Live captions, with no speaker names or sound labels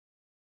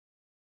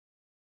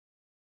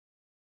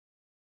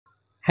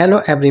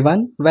Hello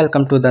everyone,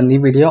 welcome to the new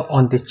video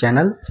on this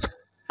channel.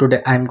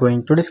 Today I am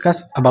going to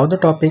discuss about the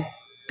topic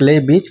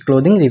Cley Beach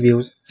Clothing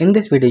Reviews. In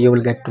this video you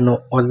will get to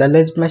know all the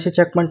legitimacy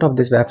checkpoint of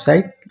this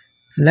website.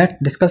 Let's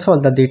discuss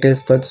all the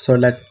details so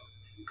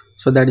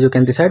that you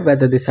can decide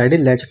whether this site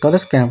is legit or a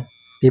scam.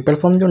 People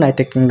from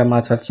United Kingdom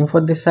are searching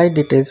for this site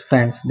details.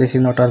 Friends, this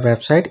is not our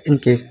website. In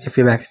case if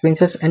you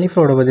experiences any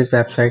fraud over this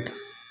website,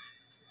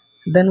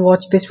 then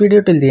watch this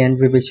video till the end.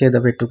 We will share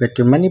the way to get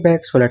your money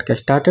back. So let's get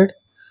started.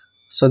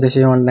 So this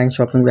is an online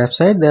shopping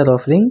website. They are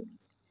offering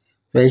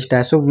various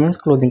types of women's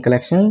clothing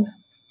collections,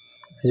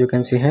 as you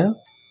can see here,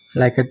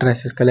 like a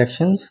dresses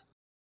collections,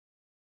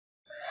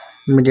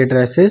 midi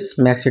dresses,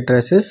 maxi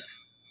dresses,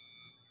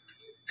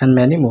 and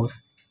many more.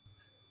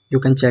 You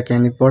can check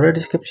any product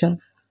description.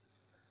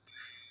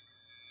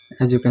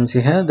 As you can see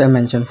here, they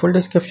mention full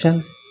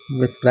description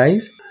with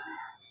price.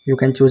 You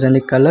can choose any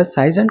color,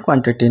 size, and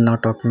quantity. Now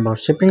talking about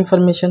shipping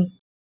information.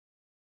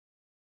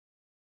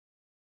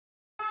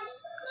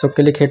 So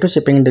click here to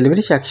shipping and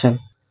delivery section.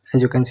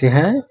 As you can see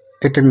here,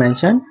 it will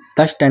mention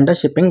the standard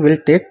shipping will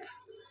take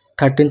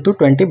 13 to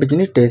 20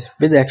 business days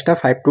with extra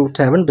 5 to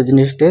 7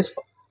 business days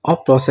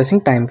of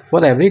processing time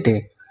for every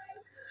day.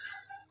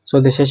 So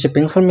this is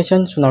shipping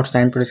information. So now it's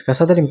time to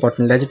discuss other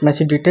important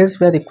legitimacy details.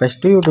 We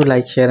request you to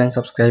like, share and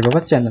subscribe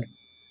our channel.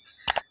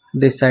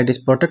 This site is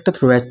protected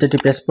through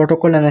HTTPS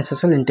protocol and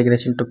SSL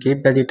integration to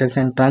keep the details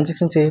and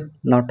transactions safe.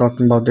 Now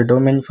talking about the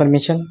domain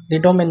information. The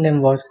domain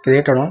name was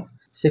created on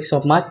 6th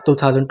of March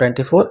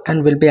 2024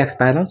 and will be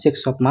expired on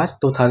 6th of March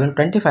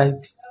 2025.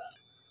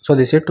 So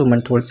this is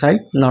 2-month old site.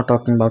 Now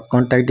talking about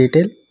contact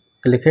detail.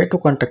 Click here to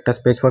contact us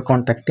page for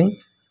contacting.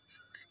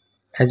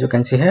 As you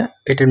can see here,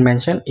 it will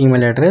mention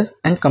email address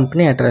and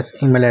company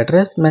address. Email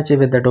address matches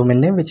with the domain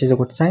name, which is a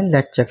good sign.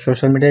 Let's check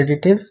social media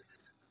details.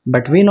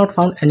 But we not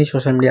found any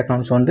social media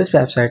accounts on this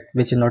website,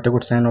 which is not a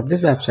good sign of this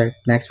website.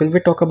 Next will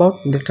we talk about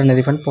return and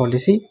refund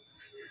policy.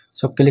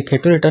 So click here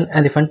to return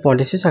and refund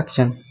policy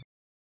section.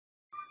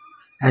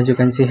 As you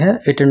can see here,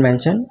 it will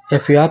mention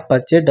if your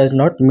purchase does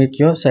not meet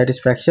your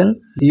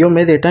satisfaction, you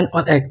may return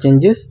or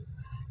exchanges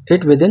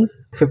it within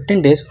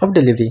 15 days of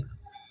delivery.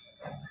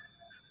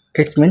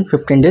 It's mean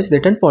 15 days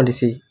return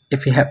policy.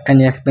 If you have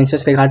any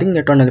expenses regarding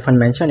return or refund,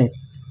 mention it.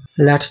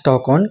 Let's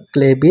talk on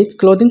Cley Beach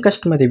Clothing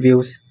customer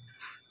reviews.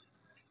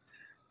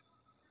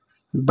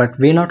 But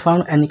we not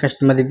found any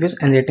customer reviews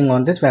and rating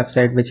on this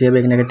website, which is a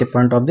big negative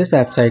point of this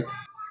website.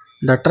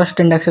 The trust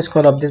index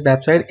score of this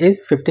website is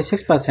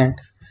 56%.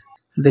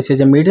 This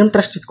is a medium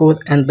trust score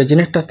and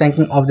business trust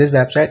ranking of this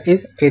website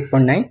is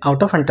 8.9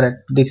 out of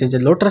 100. This is a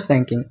low trust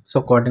ranking. So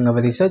according to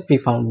our research, we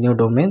found new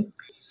domain,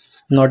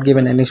 not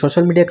given any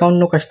social media account,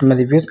 no customer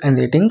reviews and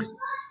ratings,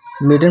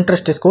 medium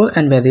trust score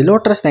and very low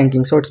trust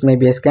ranking. So it may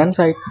be a scam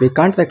site. We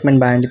can't recommend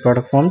buy any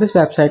product from this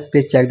website.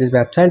 Please check this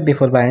website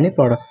before buy any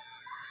product.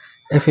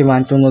 If you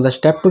want to know the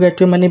step to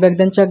get your money back,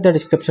 then check the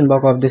description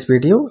box of this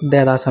video.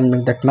 There are some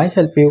links that might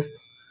help you.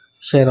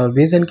 Share our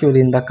views and query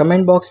in the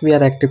comment box. We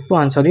are active to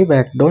answer you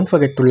back. Don't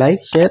forget to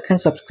like, share and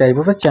subscribe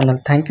our channel.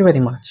 Thank you very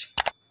much.